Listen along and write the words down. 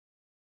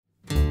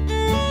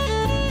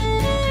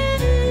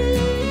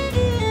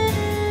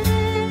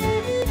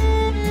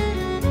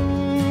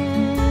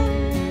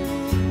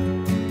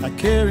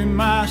carry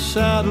my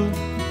saddle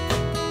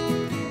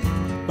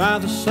by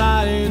the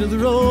side of the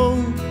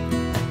road.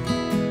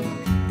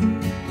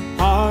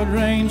 Hard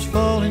rain's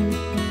falling,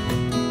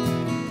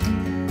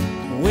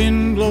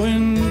 wind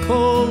blowing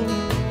cold.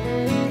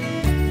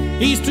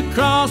 East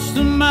across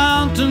the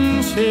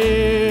mountains,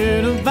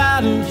 hear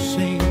Nevada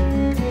sing,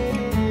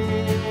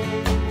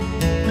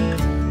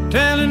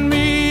 telling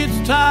me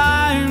it's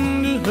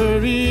time to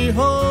hurry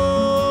home.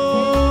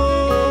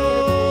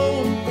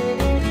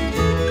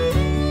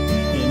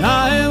 And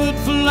I would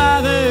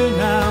fly there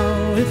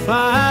now if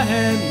I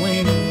had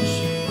wings,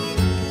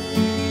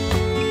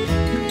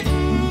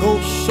 go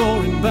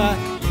soaring back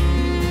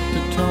to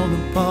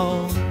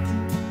Tonopah.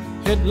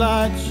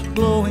 Headlights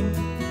glowing,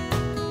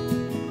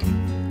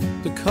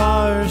 the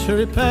cars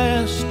hurry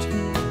past,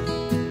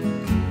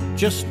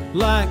 just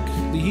like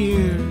the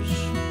years,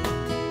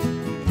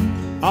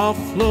 all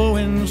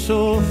flowing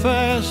so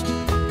fast.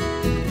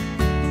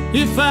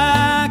 If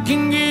I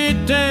can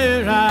get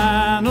there,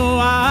 I know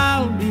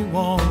I'll be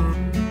warm.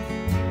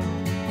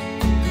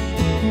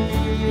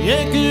 The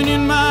aching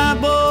in my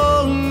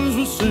bones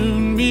will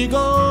soon be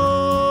gone.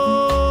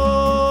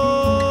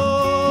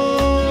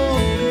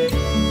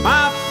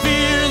 I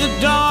fear the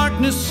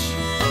darkness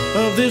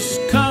of this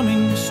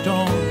coming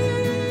storm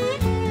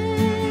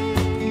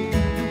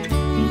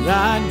as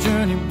I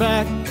journey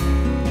back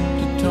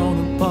to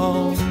Tonopah.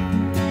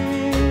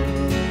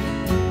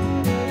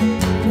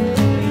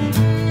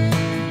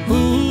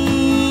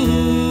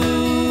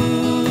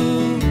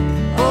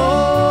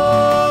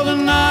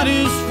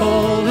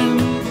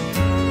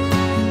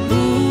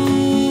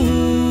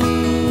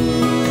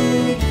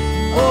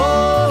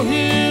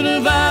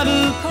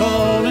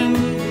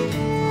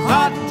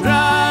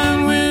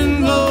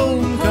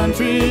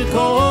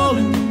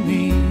 Calling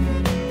me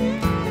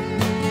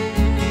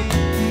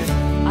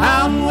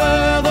out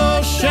where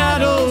those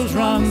shadows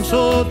run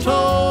so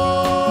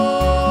tall.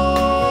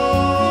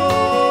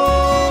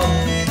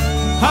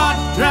 Hot,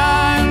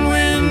 dry, and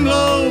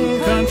wind-blown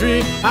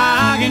country,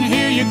 I can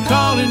hear you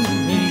calling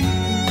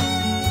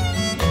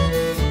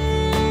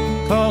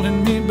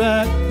me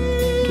back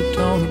to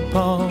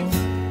Tonopah.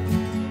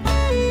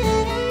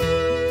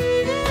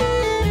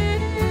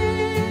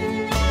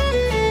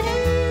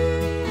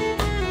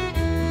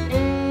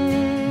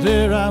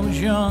 There I was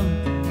young,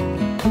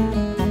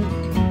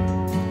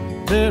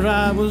 there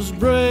I was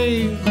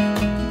brave,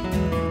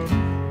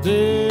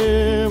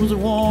 there was a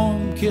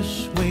warm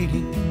kiss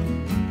waiting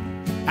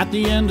at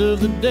the end of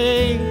the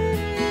day.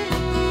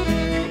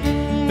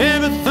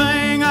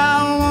 Everything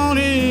I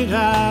wanted,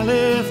 I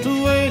left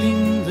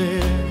waiting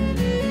there.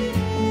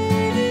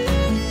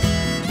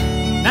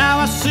 Now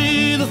I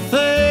see the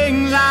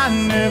things I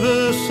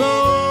never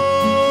saw.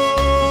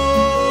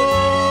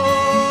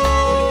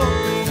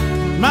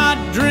 My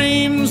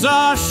dreams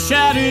are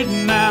shattered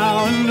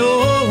now and no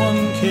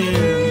one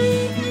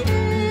cares,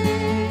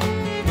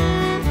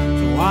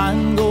 so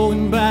I'm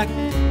going back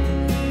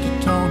to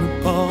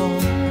Tonopah.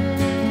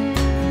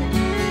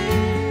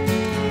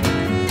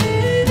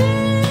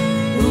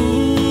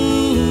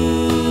 Ooh,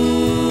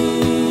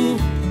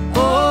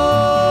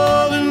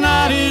 oh, the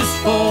night is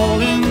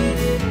falling.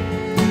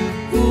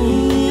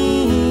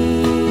 Ooh,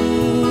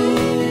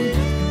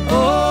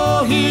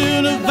 oh,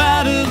 hear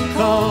Nevada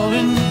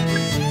calling.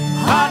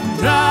 Hot,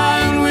 dry,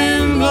 and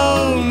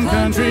wind-blown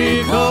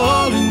country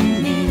calling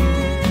me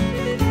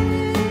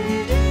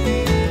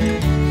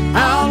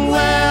out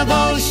where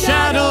those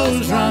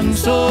shadows run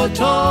so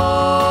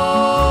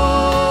tall.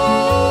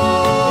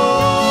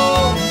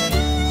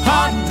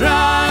 Hot,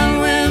 dry, and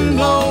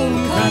wind-blown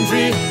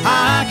country,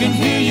 I can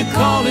hear you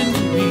calling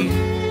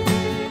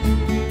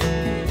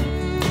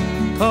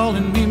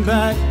me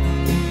back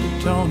to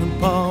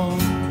Tonopah.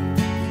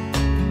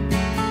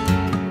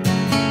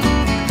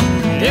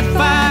 If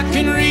I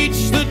can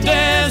reach the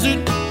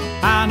desert,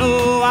 I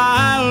know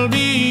I'll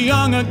be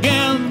young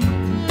again.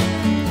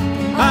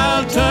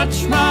 I'll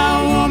touch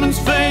my woman's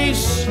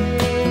face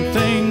and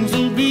things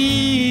will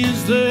be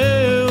as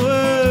they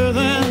were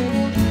then.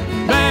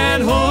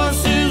 Bad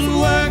horses,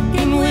 work,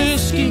 and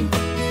whiskey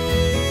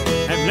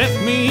have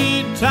left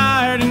me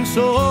tired and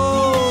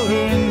sore,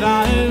 and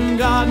I've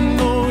got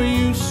no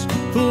use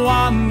for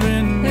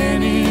wandering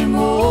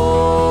anymore.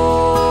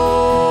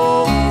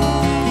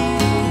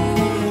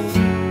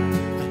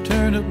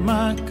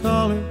 My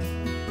collar,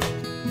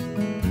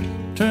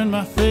 turn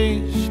my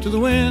face to the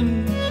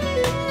wind.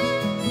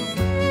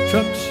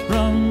 Trucks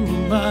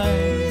rumble by,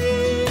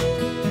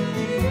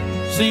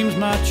 seems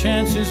my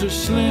chances are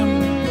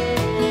slim.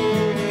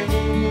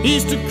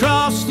 East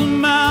across the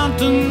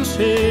mountains,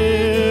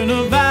 hear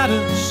Nevada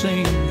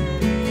sing,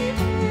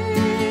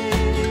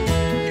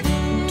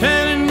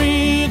 telling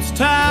me it's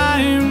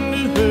time to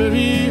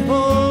hurry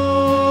home.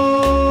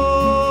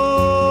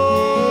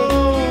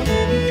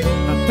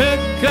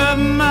 Up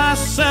my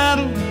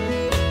saddle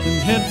and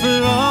head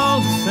for all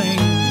the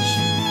things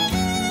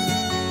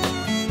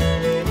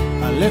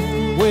I left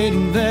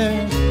waiting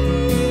there in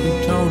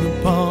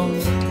Tonopah.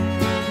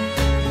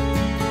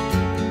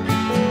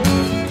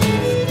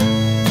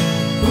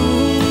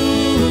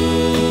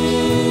 Ooh,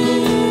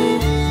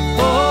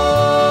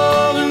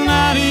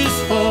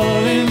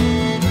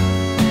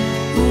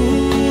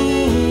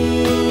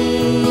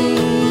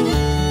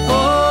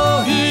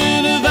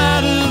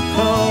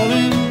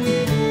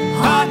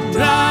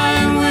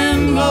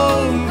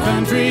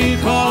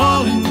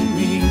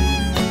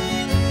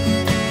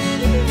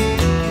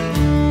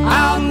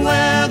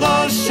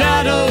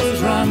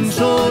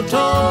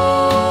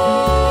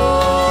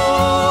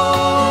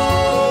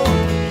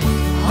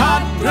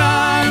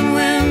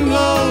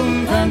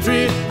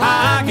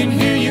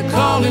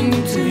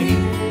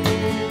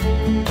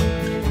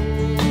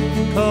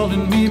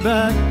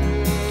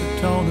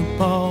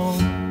 Tonopah.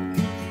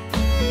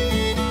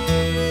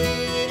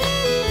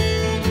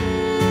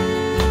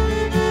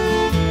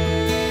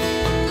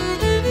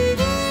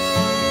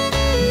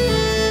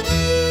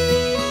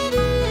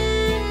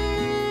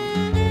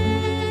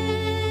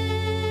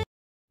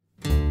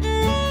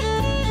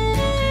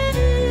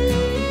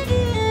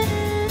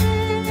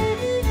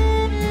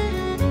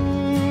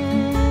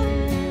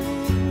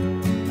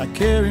 I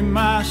carry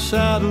my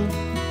saddle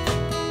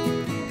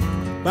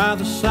by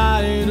the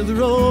side of the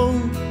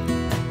road.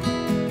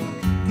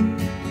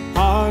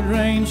 Hard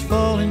rain's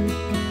falling,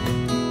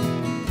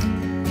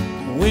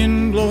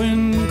 wind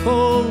blowing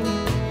cold.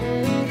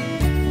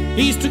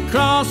 East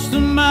across the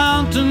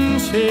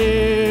mountains,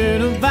 here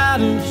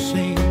Nevada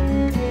sing,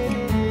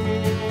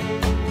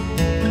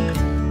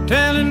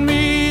 telling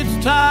me it's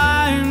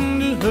time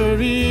to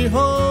hurry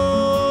home.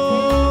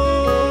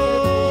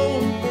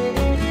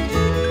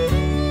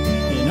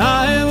 And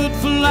I would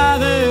fly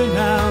there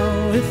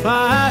now if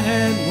I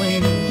had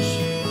wings,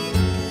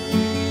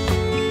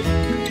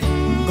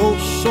 go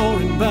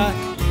soaring back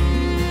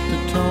to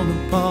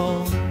Tonopah.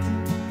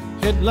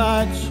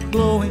 Headlights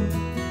glowing,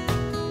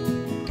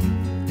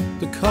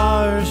 the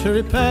cars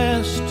hurry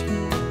past,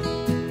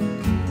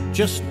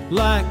 just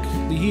like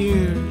the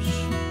years,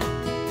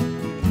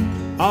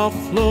 all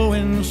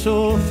flowing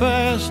so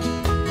fast.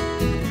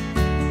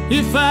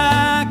 If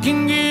I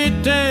can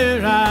get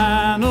there,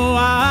 I know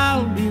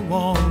I'll be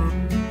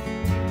warm.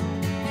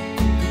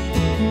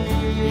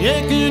 The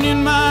aching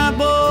in my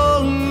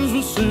bones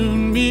will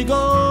soon be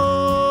gone.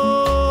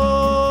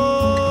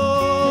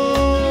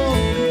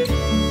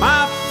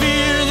 I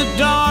fear the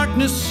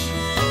darkness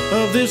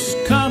of this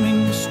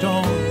coming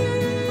storm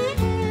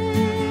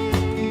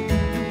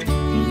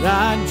as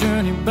I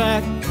journey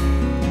back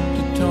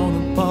to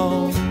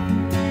Tonopah.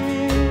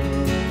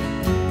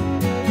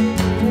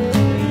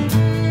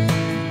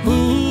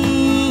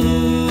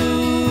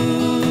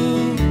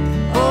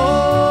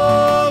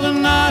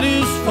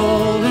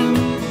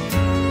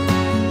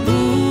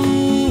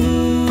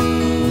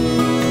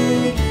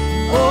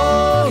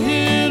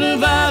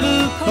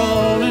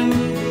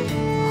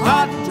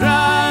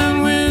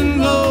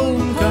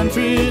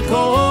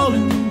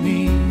 Calling me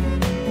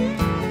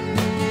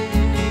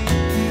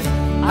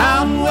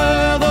out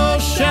where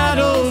those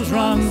shadows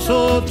run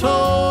so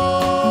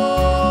tall.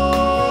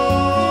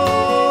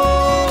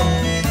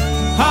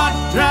 Hot,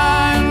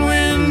 dry, and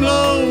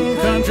wind-blown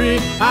country,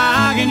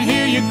 I can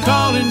hear you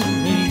calling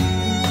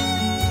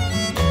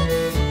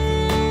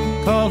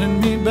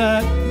me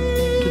back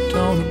to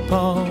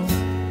Tonopah.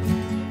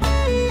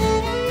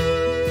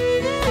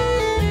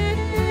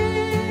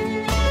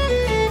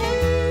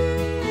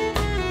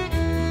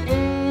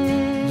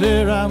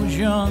 There I was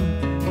young,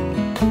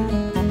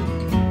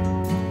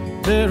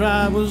 there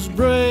I was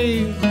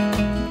brave,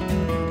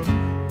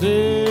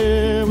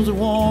 there was a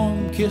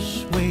warm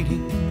kiss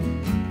waiting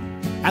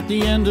at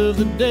the end of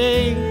the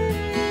day.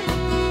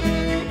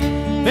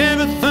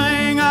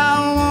 Everything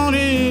I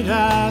wanted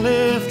I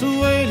left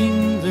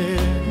waiting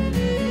there.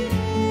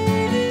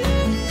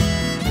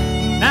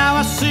 Now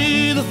I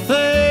see the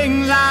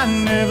things I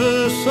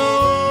never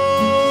saw.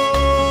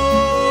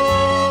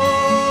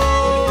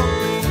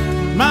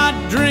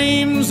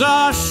 Dreams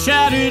are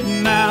shattered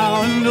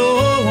now and no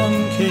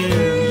one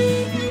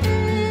cares,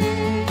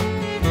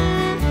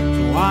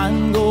 so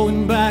I'm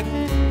going back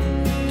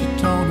to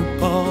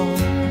Tonopah.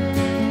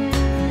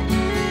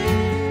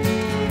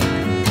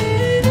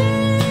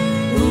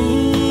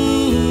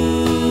 Ooh,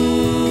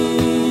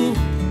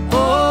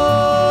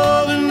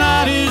 oh, the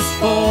night is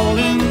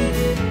falling.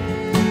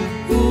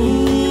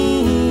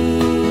 Ooh,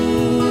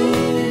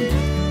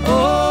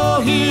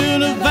 oh, hear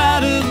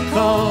Nevada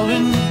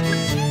calling.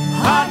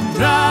 Hot,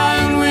 dry,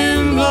 and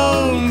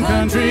wind-blown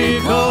country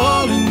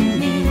calling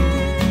me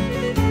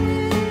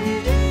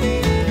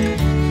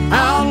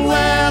out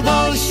where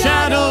those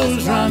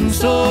shadows run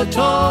so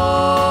tall.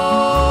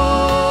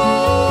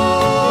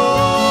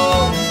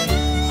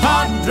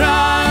 Hot,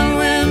 dry, and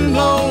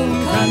wind-blown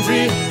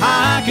country,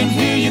 I can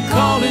hear you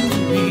calling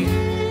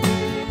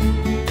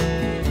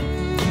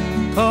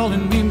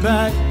me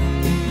back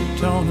to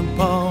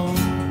Tonopah.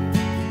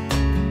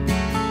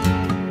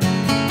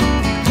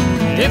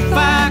 If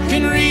I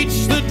can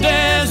reach the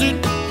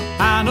desert,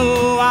 I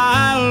know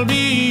I'll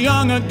be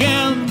young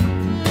again.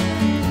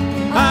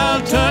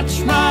 I'll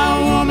touch my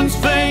woman's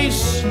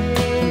face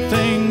and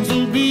things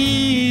will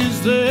be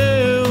as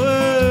they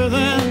were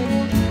then.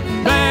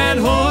 Bad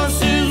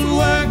horses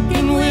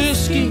working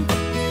whiskey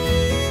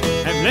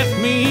have left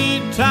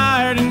me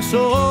tired and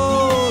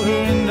sore,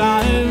 and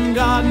I've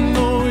got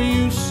no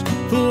use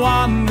for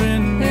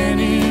wandering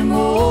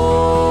anymore.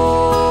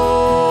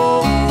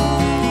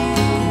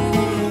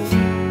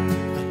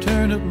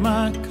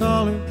 My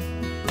collar,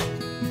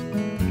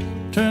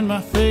 turn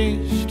my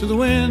face to the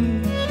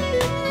wind.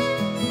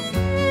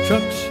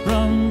 Trucks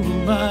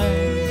rumble by,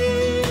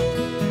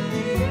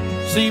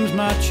 seems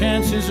my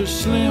chances are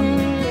slim.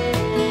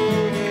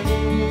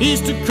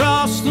 East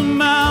across the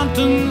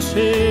mountains,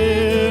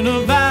 here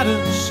Nevada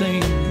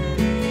sing,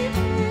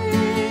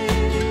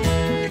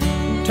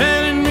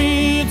 telling me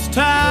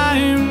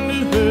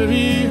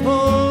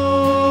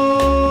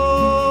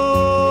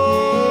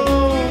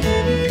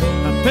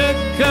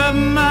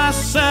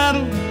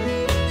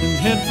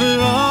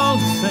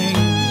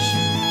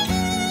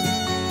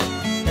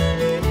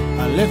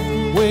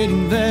left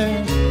waiting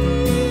there